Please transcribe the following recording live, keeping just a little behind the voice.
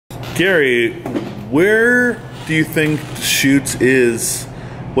Gary, where do you think Deschutes is?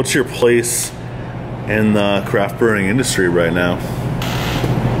 What's your place in the craft brewing industry right now?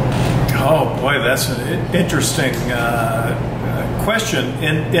 Oh boy, that's an interesting question.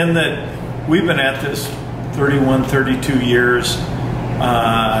 In that we've been at this 31, 32 years.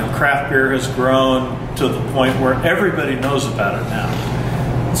 Craft beer has grown to the point where everybody knows about it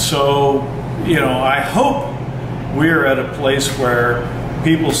now. So, you know, I hope we're at a place where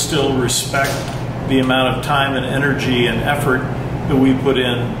people still respect the amount of time and energy and effort that we put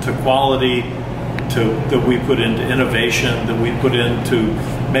into quality, that we put into innovation, that we put into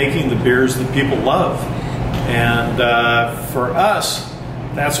making the beers that people love. And for us,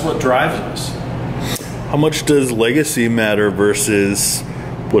 that's what drives us. How much does legacy matter versus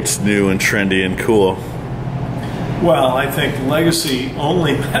what's new and trendy and cool? Well, I think legacy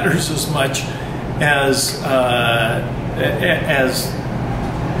only matters as much as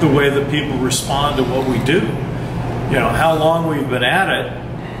the way that people respond to what we do. You know, how long we've been at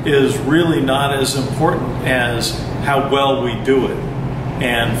it is really not as important as how well we do it.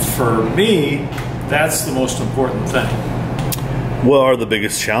 And for me, that's the most important thing. What are the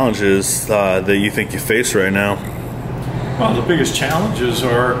biggest challenges that you think you face right now? Well, the biggest challenges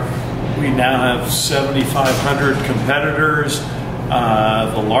are we now have 7,500 competitors.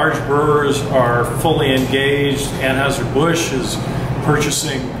 The large brewers are fully engaged. Anheuser-Busch is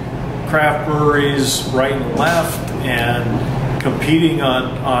purchasing craft breweries right and left and competing on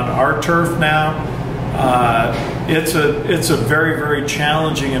our turf now. It's a very, very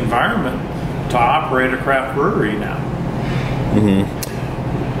challenging environment to operate a craft brewery now.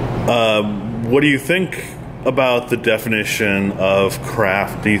 What do you think about the definition of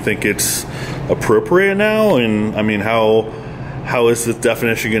craft? Do you think it's appropriate now? And I mean, how is the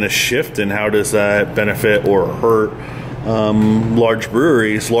definition going to shift, and how does that benefit or hurt large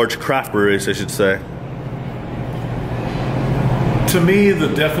breweries, large craft breweries, I should say? To me, the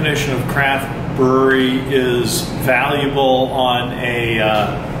definition of craft brewery is valuable on a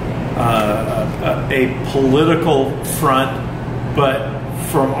political front. But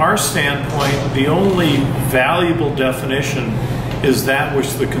from our standpoint, the only valuable definition is that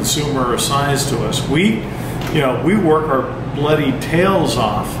which the consumer assigns to us. We work our bloody tails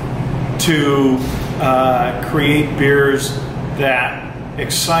off to create beers that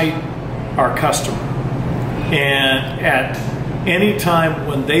excite our customer. And at any time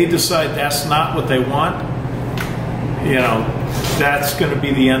when they decide that's not what they want, you know, that's going to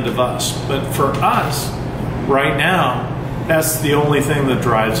be the end of us. But for us, right now, that's the only thing that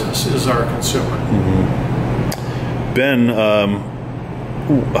drives us, is our consumer. Ben,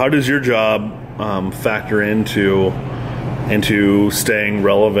 how does your job factor into staying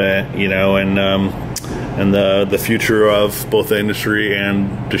relevant, you know, and the future of both the industry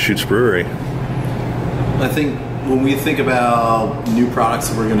and Deschutes Brewery? I think when we think about new products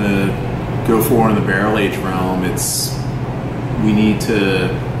that we're going to go for in the barrel age realm, we need to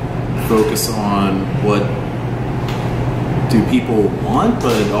focus on what do people want,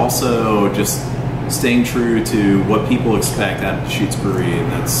 but also just staying true to what people expect out of Deschutes Brewery, and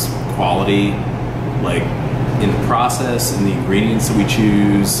that's quality, like in the process and the ingredients that we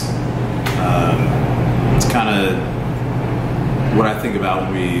choose. It's kind of what I think about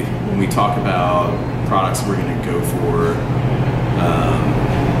when we talk about products that we're going to go for.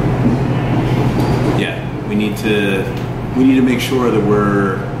 We need to make sure that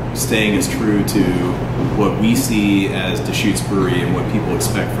we're staying as true to what we see as Deschutes Brewery and what people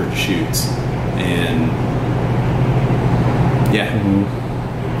expect for Deschutes. And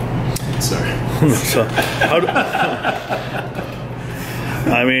sorry. So,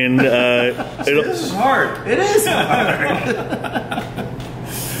 I mean, this is hard. It is hard.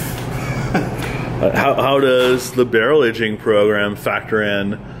 How does the barrel aging program factor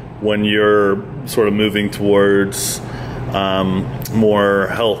in when you're sort of moving towards more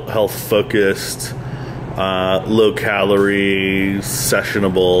health focused, low calorie,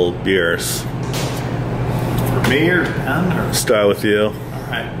 sessionable beers? For me or Ben? Or? Start with you. All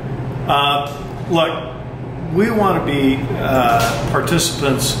right. Look, we want to be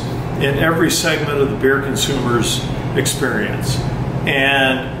participants in every segment of the beer consumer's experience,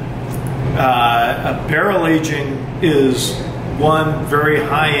 and barrel aging is one very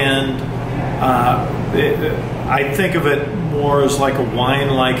high end. I think of it more as like a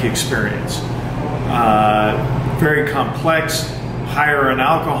wine-like experience. Very complex, higher in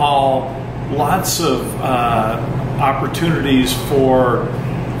alcohol, lots of opportunities for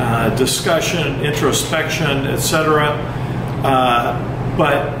discussion, introspection, etc.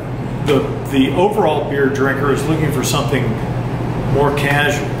 But the overall beer drinker is looking for something more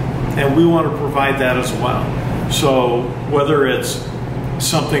casual. and we want to provide that as well. So whether it's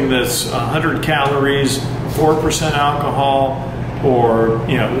something that's 100 calories, 4% alcohol, or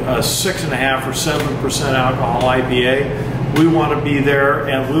a 6.5 or 7% alcohol IPA, we want to be there,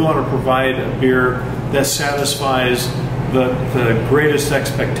 and we want to provide a beer that satisfies the greatest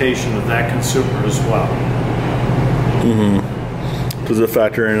expectation of that consumer as well. Mm-hmm. Does it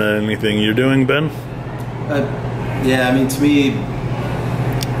factor in anything you're doing, Ben? Yeah, I mean, to me,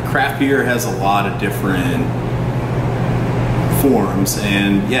 craft beer has a lot of different forms,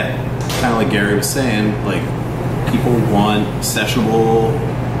 and yeah, kind of like Gary was saying, like, people want sessionable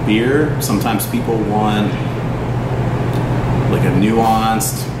beer. Sometimes people want like a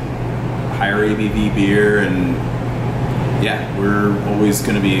nuanced, higher ABV beer, and yeah, we're always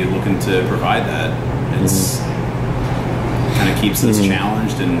going to be looking to provide that. It's kind of keeps us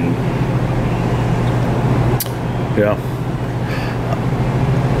challenged, and yeah.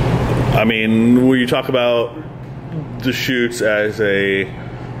 I mean, when you talk about Deschutes as a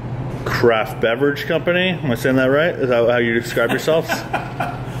craft beverage company, am I saying that right? Is that how you describe yourselves?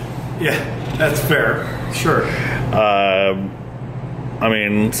 Yeah, that's fair. Sure. I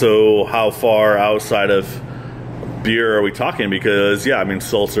mean, so how far outside of beer are we talking? Because yeah, I mean,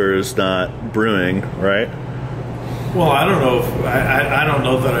 seltzer is not brewing, right? Well, I don't know if I don't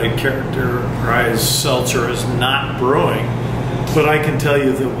know that I characterize seltzer as not brewing, but I can tell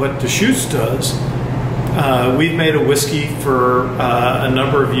you that what Deschutes does. We've made a whiskey for a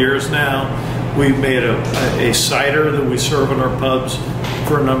number of years now. We've made a cider that we serve in our pubs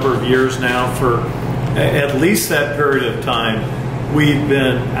for a number of years now. For at least that period of time, we've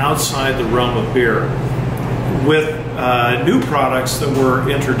been outside the realm of beer. With new products that we're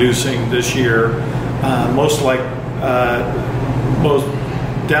introducing this year, most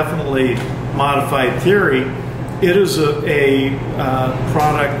definitely Modified Theory, it is a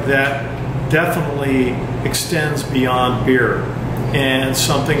product that definitely extends beyond beer, and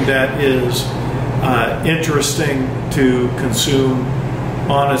something that is interesting to consume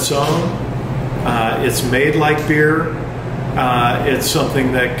on its own. It's made like beer. It's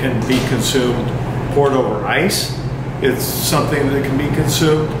something that can be consumed poured over ice. It's something that can be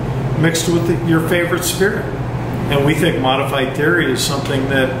consumed mixed with your favorite spirit. And we think Modified Theory is something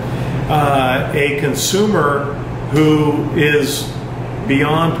that a consumer who is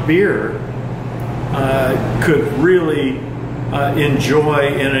beyond beer could really enjoy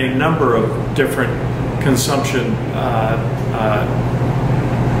in a number of different consumption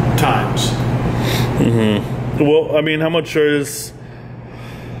times. Mm-hmm. Well, I mean, how much is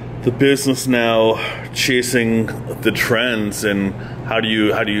the business now chasing the trends, and how do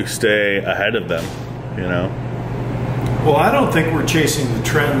you stay ahead of them? Well, I don't think we're chasing the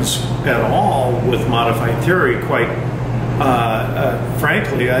trends at all with Modified Theory. Quite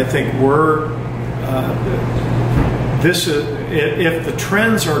frankly, I think we're if the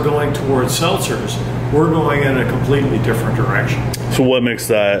trends are going towards seltzers, we're going in a completely different direction. So what makes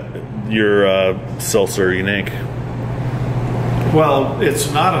that your seltzer unique? Well,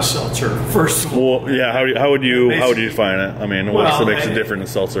 it's not a seltzer, first of all. Well, yeah, how would you define it? I mean, what makes it different than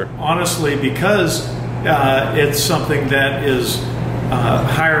seltzer? Honestly, because it's something that is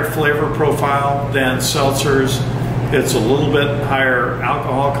higher flavor profile than seltzers. It's a little bit higher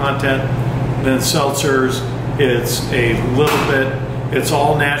alcohol content than seltzers. It's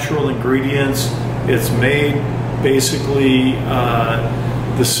all natural ingredients. It's made basically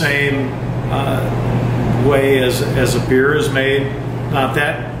the same way as a beer is made. Not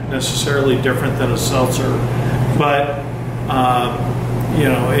that necessarily different than a seltzer, but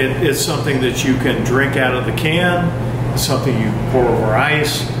it's something that you can drink out of the can. It's something you pour over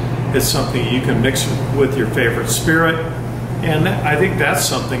ice. It's something you can mix with your favorite spirit. And I think that's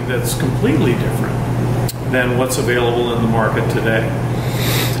something that's completely different than what's available in the market today.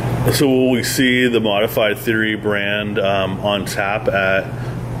 So will we see the Modified Theory brand on tap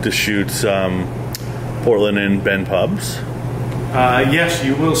at Deschutes Portland and Ben pubs? Yes,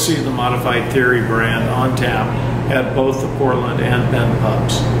 you will see the Modified Theory brand on tap at both the Portland and Ben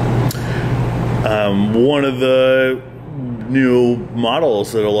pubs. One of the new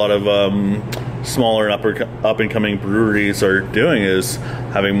models that a lot of smaller and up and coming breweries are doing is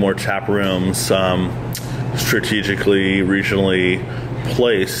having more tap rooms strategically, regionally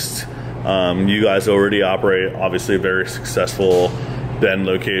placed. You guys already operate obviously a very successful Ben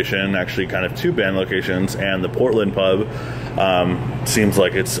location, actually kind of two Ben locations, and the Portland pub seems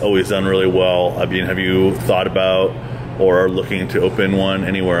like it's always done really well. I mean, have you thought about or are looking to open one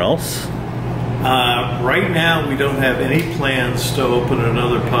anywhere else? Right now, we don't have any plans to open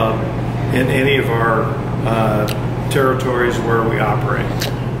another pub in any of our territories where we operate.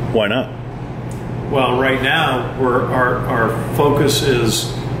 Why not? Well, right now, our focus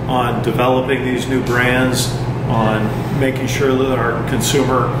is on developing these new brands, on making sure that our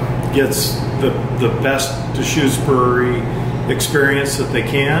consumer gets the best Deschutes Brewery experience that they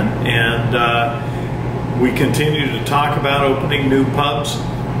can, and we continue to talk about opening new pubs,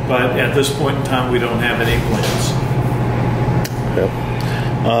 but at this point in time, we don't have any plans. Yep.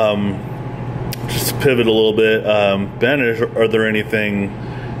 Just to pivot a little bit, Ben, are there any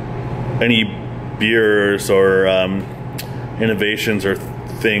beers or innovations or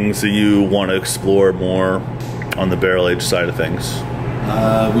things that you want to explore more on the barrel age side of things?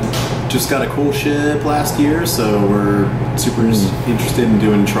 We just got a cool ship last year, so we're super interested in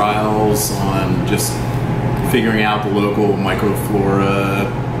doing trials on just figuring out the local microflora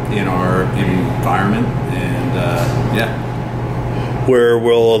in our environment, and yeah. Where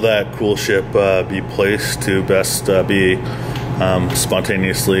will that cool ship be placed to best be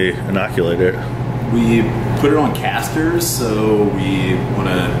spontaneously inoculated? We put it on casters, so we want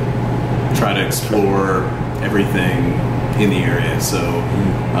to try to explore everything in the area. So,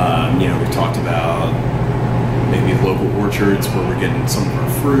 we've talked about maybe local orchards where we're getting some of our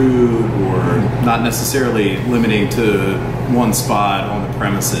fruit, or not necessarily limiting to one spot on the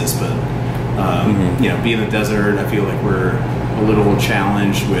premises, but being in the desert, I feel like we're a little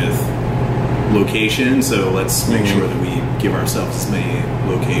challenged with location, so let's make sure that we give ourselves as many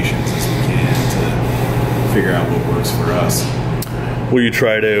locations as we can to figure out what works for us. Will you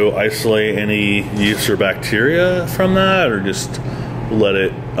try to isolate any yeast or bacteria from that, or just let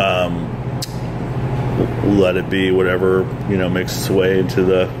it be whatever makes its way into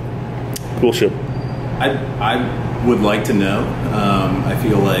the cool ship? I would like to know. I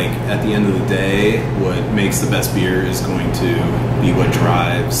feel like at the end of the day, what makes the best beer is going to be what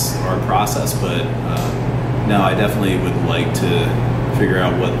drives our process. But no, I definitely would like to figure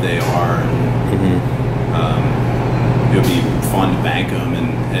out what they are. It would be fun to bank them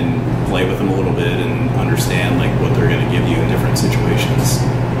and play with them a little bit and understand like what they're going to give you in different situations.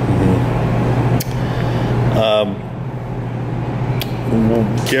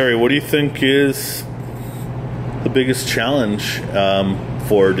 Gary, what do you think is the biggest challenge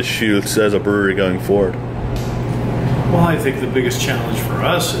for Deschutes as a brewery going forward? Well, I think the biggest challenge for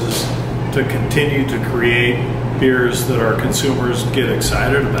us is to continue to create beers that our consumers get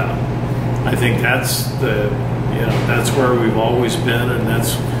excited about. I think that's that's where we've always been, and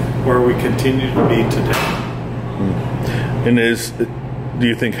that's where we continue to be today. And do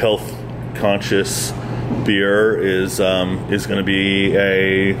you think health conscious beer is going to be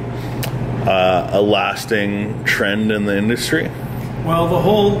a lasting trend in the industry? Well, the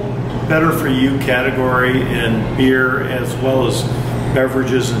whole better for you category in beer as well as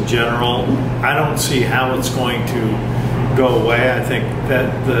beverages in general, I don't see how it's going to go away. I think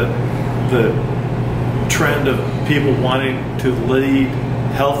that the trend of people wanting to lead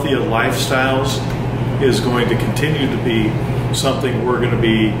healthier lifestyles is going to continue to be something we're going to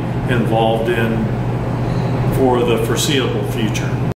be involved in for the foreseeable future.